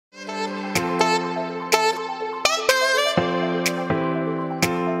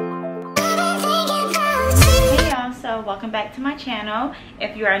welcome back to my channel.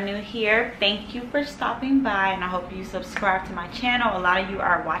 If you are new here, thank you for stopping by, and I hope you subscribe to my channel. A lot of you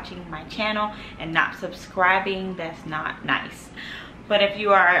are watching my channel and not subscribing. That's not nice. But if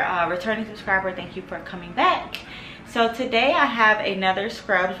you are a returning subscriber, thank you for coming back. So today I have another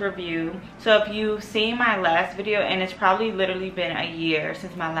scrubs review. So if you've seen my last video, and it's probably literally been a year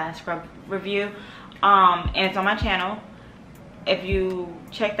since my last scrub review, and it's on my channel. If you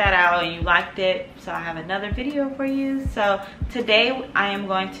check that out and you liked it, so I have another video for you. So today I am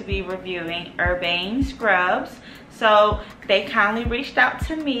going to be reviewing Urbane Scrubs. So they kindly reached out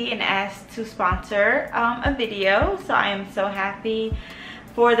to me and asked to sponsor a video, so I am so happy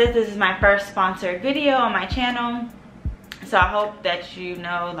for this. This is my first sponsored video on my channel, so I hope that you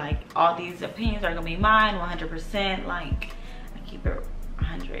know, like, all these opinions are gonna be mine 100%. Like, I keep it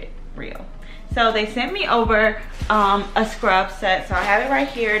 100 real. So they sent me over a scrub set, so I have it right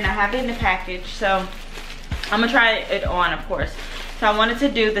here and I have it in the package. So I'm gonna try it on, of course. So I wanted to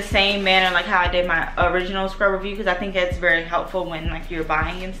do the same manner like how I did my original scrub review, because I think it's very helpful when like you're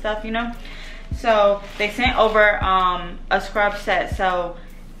buying and stuff, you know. So they sent over a scrub set, so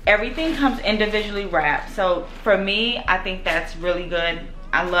everything comes individually wrapped. So for me, I think that's really good.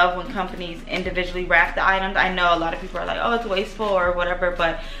 I love when companies individually wrap the items. I know a lot of people are like, oh, it's wasteful or whatever,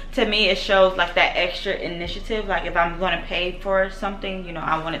 but to me it shows like that extra initiative. Like, if I'm going to pay for something, you know,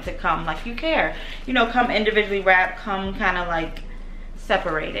 I want it to come like you care, you know, come individually wrapped, come kind of like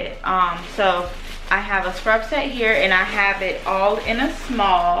separated. So I have a scrub set here and I have it all in a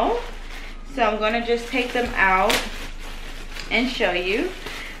small, so I'm going to just take them out and show you.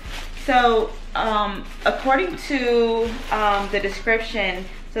 So according to the description,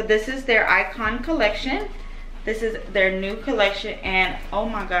 so this is their icon collection. This is their new collection, and oh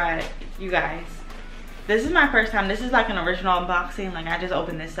my god, you guys, this is my first time. This is like an original unboxing. Like, I just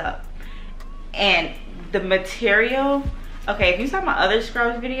opened this up, and the material, okay, if you saw my other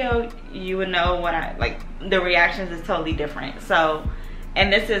scrubs video, you would know what I like. The reactions is totally different. So,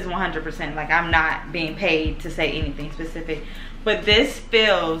 and this is 100%, like, I'm not being paid to say anything specific, but this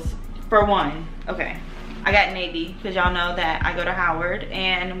feels, for one, okay, I got navy, because y'all know that I go to Howard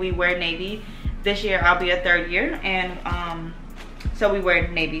and we wear navy. This year I'll be a third year, and so we wear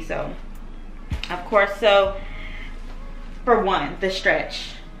navy, so of course. So for one, the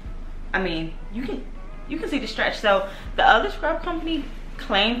stretch, I mean, you can see the stretch. So the other scrub company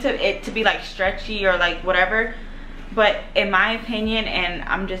claimed it to be like stretchy or like whatever, but in my opinion, and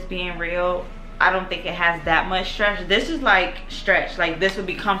I'm just being real, I don't think it has that much stretch. This is like stretch, like this would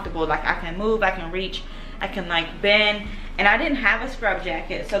be comfortable. Like, I can move, I can reach, I can like bend. And I didn't have a scrub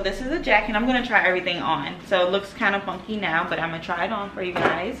jacket, so this is a jacket. I'm gonna try everything on. So it looks kind of funky now, but I'm gonna try it on for you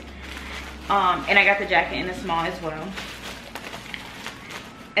guys. And I got the jacket in the small as well.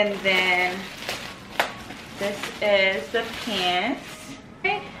 And then this is the pants.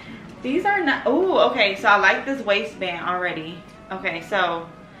 Okay, these are not, oh, okay, so I like this waistband already. Okay, so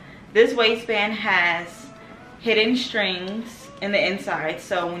this waistband has hidden strings in the inside,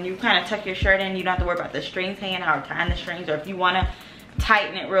 so when you kind of tuck your shirt in, you don't have to worry about the strings hanging out or tying the strings. Or if you want to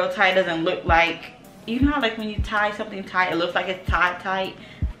tighten it real tight, it doesn't look like, you know, like when you tie something tight, it looks like it's tied tight,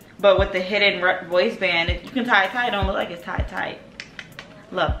 but with the hidden waistband, you can tie it tight, it don't look like it's tied tight.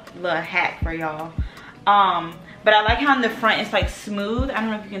 Look, little hack for y'all. But I like how in the front it's like smooth. I don't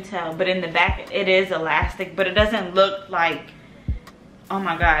know if you can tell, but in the back it is elastic, but it doesn't look like, oh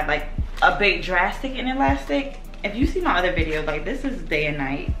my god, like a big drastic in elastic. If you see my other videos, like, this is day and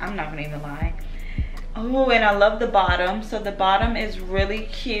night, I'm not gonna even lie. Oh, and I love the bottom. So the bottom is really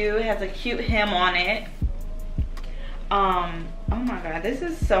cute. It has a cute hem on it. Oh my god, this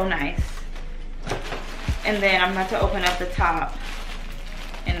is so nice. And then I'm about to open up the top,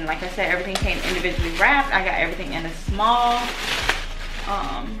 and like I said, everything came individually wrapped. I got everything in a small.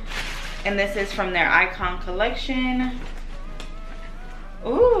 And this is from their icon collection.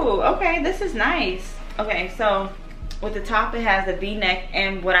 Ooh, okay, this is nice. Okay, so with the top, it has a v-neck,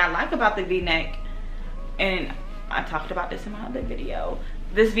 and what I like about the v-neck, and I talked about this in my other video,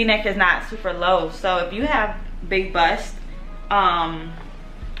 this v-neck is not super low. So if you have big bust, and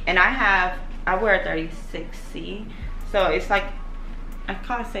I wear a 36C, so it's like, I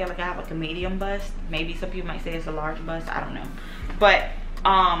kind of say like I have like a medium bust. Maybe some people might say it's a large bust, I don't know. But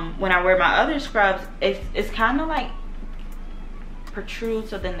when I wear my other scrubs, it's kind of like protrude,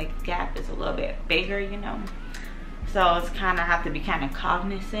 so then the gap is a little bit bigger, you know. So it's kind of have to be kind of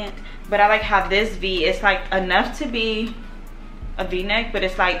cognizant. But I like how this V, it's like enough to be a v-neck, but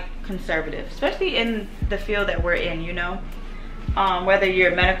it's like conservative, especially in the field that we're in, you know. Whether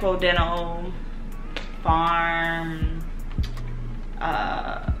you're medical, dental, farm,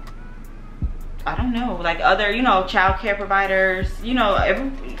 I don't know, like other, you know, child care providers. You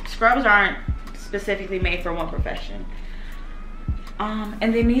know, scrubs aren't specifically made for one profession.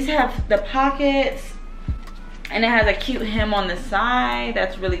 And then these have the pockets, and it has a cute hem on the side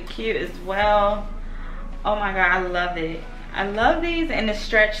that's really cute as well. Oh my god, I love it. I love these, and the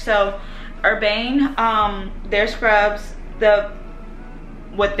stretch. So Urbane, their scrubs,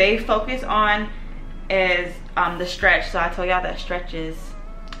 what they focus on is the stretch. So I told y'all that stretch is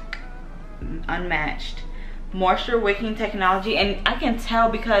unmatched. Moisture wicking technology, and I can tell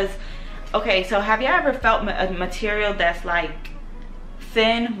because, okay, so have y'all ever felt a material that's like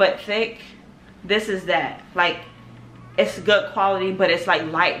thin but thick? This is that. Like, it's good quality, but it's like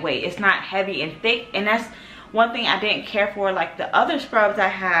lightweight. It's not heavy and thick, and that's one thing I didn't care for. Like the other scrubs I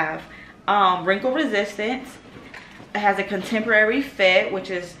have, wrinkle resistant. It has a contemporary fit, which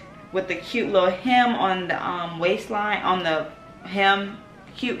is with the cute little hem on the waistline, on the hem,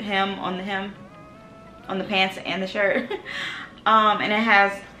 cute hem on the hem, on the pants and the shirt. And it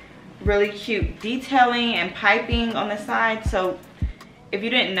has really cute detailing and piping on the side. So if you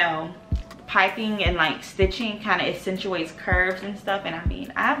didn't know, piping and like stitching kind of accentuates curves and stuff. And I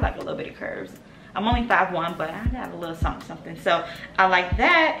mean, I have like a little bit of curves. I'm only 5'1", but I got a little something. So I like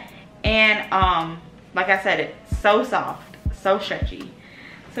that. And like I said, it's so soft, so stretchy.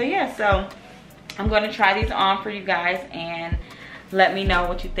 So yeah, so I'm going to try these on for you guys and let me know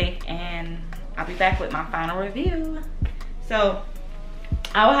what you think, and I'll be back with my final review. So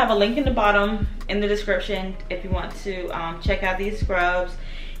I will have a link in the bottom in the description if you want to check out these scrubs.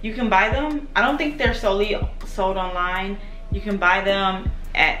 You can buy them. I don't think they're solely sold online. You can buy them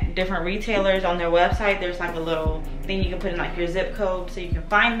at different retailers on their website. There's like a little thing you can put in like your zip code so you can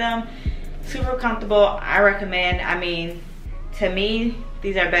find them. Super comfortable. I recommend. I mean, to me,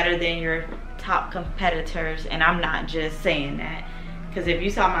 these are better than your top competitors, and I'm not just saying that, because if you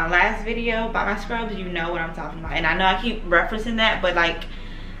saw my last video about my scrubs, you know what I'm talking about. And I know I keep referencing that, but like,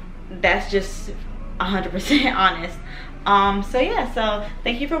 that's just 100% honest. So yeah, so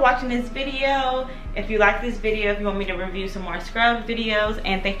thank you for watching this video. If you like this video, if you want me to review some more scrub videos,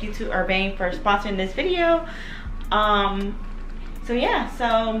 and thank you to Urbane for sponsoring this video. So yeah,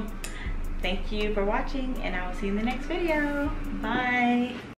 so thank you for watching, and I will see you in the next video. Bye.